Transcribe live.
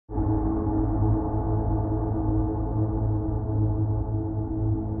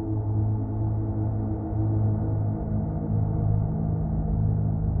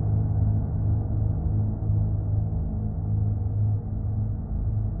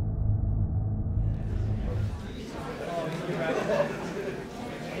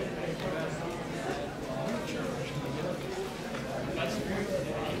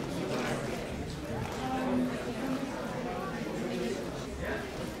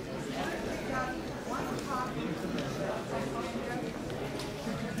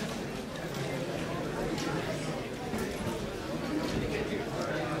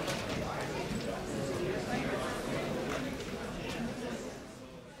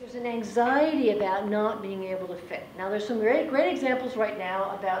an anxiety about not being able to fit. Now there's some great examples right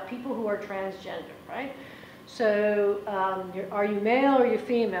now about people who are transgender, right? So are you male or are you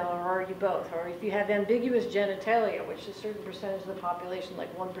female, or are you both? Or if you have ambiguous genitalia, which a certain percentage of the population,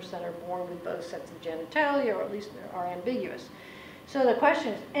 like 1%, are born with both sets of genitalia, or at least are ambiguous. So the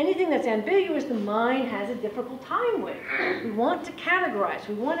question is, anything that's ambiguous, the mind has a difficult time with. We want to categorize.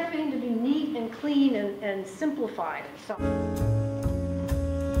 We want everything to be neat and clean and simplified and so on.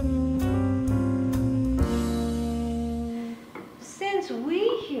 Since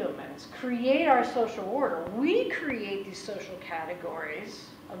we humans create our social order, we create these social categories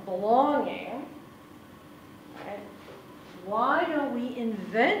of belonging, right? Why don't we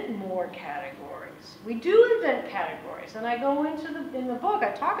invent more categories? We do invent categories, and I go into in the book,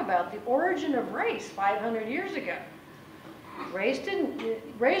 I talk about the origin of race 500 years ago.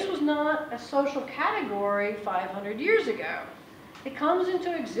 Race was not a social category 500 years ago. It comes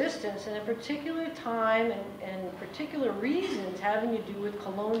into existence in a particular time and particular reasons having to do with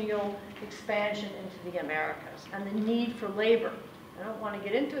colonial expansion into the Americas and the need for labor. I don't want to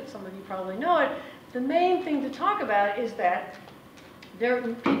get into it, some of you probably know it. The main thing to talk about is that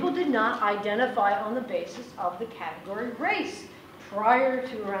people did not identify on the basis of the category race prior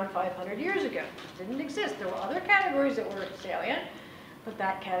to around 500 years ago. It didn't exist. There were other categories that were salient, but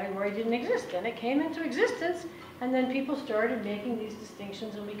that category didn't exist. Then it came into existence, and then people started making these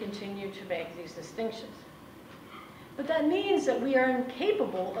distinctions, and we continue to make these distinctions. But that means that we are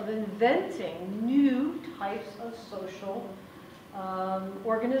incapable of inventing new types of social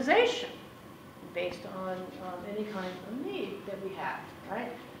organization based on any kind of need that we have,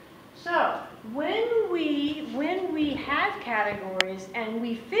 right? So when we have categories and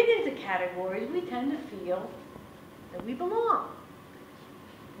we fit into categories, we tend to feel that we belong.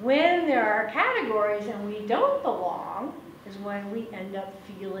 When there are categories and we don't belong is when we end up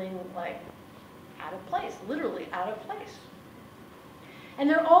feeling like out of place, literally out of place. And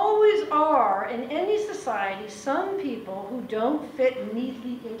there always are, in any society, some people who don't fit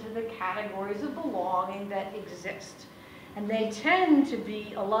neatly into the categories of belonging that exist. And they tend to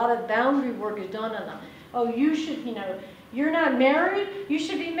be, a lot of boundary work is done on them. Oh, you should, you're not married, you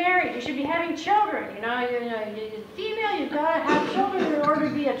should be married, you should be having children. You're female, you've got to have children in order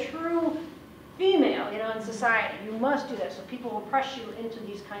to be a true female, in society. You must do that. So people will press you into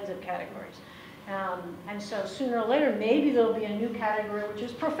these kinds of categories. And so sooner or later, maybe there'll be a new category, which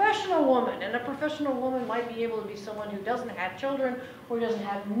is professional woman. And a professional woman might be able to be someone who doesn't have children, or doesn't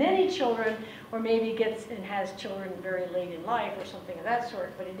have many children, or maybe gets and has children very late in life, or something of that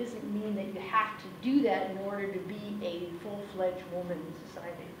sort. But it doesn't mean that you have to do that in order to be a full-fledged woman in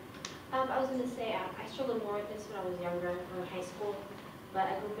society. I was going to say, I struggled more with this when I was younger, in high school. But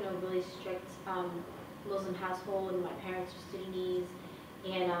I grew up in a really strict Muslim household, and my parents were Sudanese,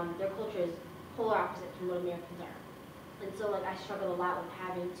 and their culture is polar opposite from what Americans are. And so I struggled a lot with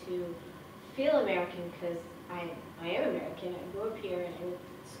having to feel American, because I am American. I grew up here and I went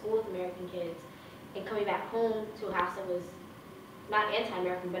to school with American kids, and coming back home to a house that was not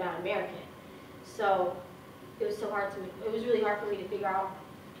anti-American but not American. So it was it was really hard for me to figure out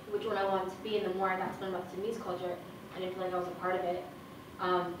which one I wanted to be, and the more I got to learn about Sudanese culture, I didn't feel like I was a part of it.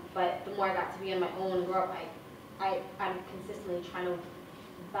 But the more I got to be on my own and grow up, I'm consistently trying to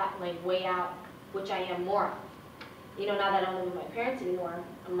weigh out which I am more of. Now that I don't live with my parents anymore,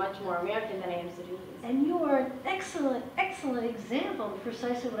 I'm much more American than I am Sudanese. And you are an excellent, excellent example of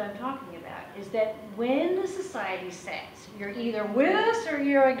precisely what I'm talking about, is that when the society says, you're either with us or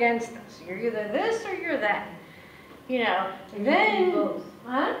you're against us, you're either this or you're that, then... You both.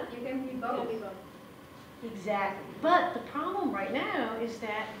 Huh? You can be both. Exactly. But the problem right now is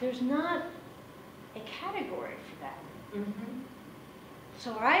that there's not a category for that. Mm-hmm.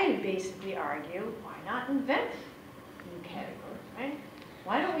 So I basically argue, why not invent new categories, right?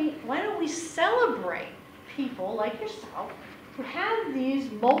 Why don't we celebrate people like yourself who have these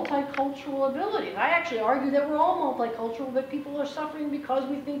multicultural abilities? I actually argue that we're all multicultural, but people are suffering because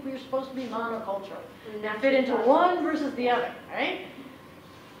we think we're supposed to be monocultural and fit into one versus the other, right?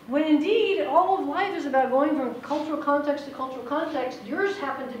 When indeed, all of life is about going from cultural context to cultural context. Yours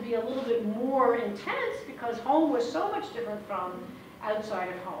happened to be a little bit more intense because home was so much different from outside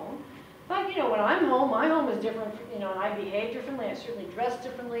of home. But when I'm home, my home is different, and I behave differently, I certainly dress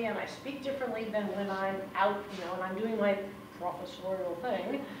differently, and I speak differently than when I'm out, and I'm doing my professorial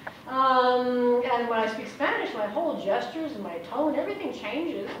thing. And when I speak Spanish, my whole gestures and my tone, everything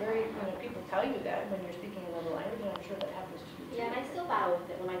changes. People tell you that when you're speaking another language, and I'm sure that happens to you too. Yeah, and I still battle with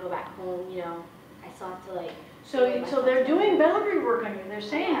it when I go back home, I still have to So they're doing boundary work on you. They're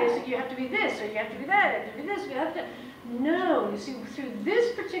saying basically you have to be this, or you have to be that, you have to be this, you have to... no, you see, through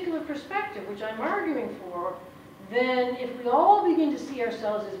this particular perspective, which I'm arguing for, then if we all begin to see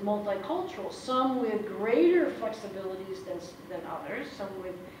ourselves as multicultural, some with greater flexibilities than others, some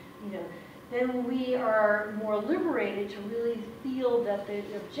with, you know, then we are more liberated to really feel that the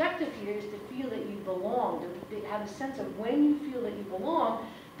objective here is to feel that you belong, to have a sense of when you feel that you belong,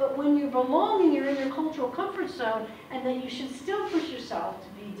 but when you're belonging, you're in your cultural comfort zone, and that you should still push yourself to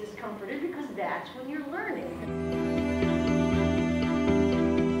be discomforted because that's when you're learning.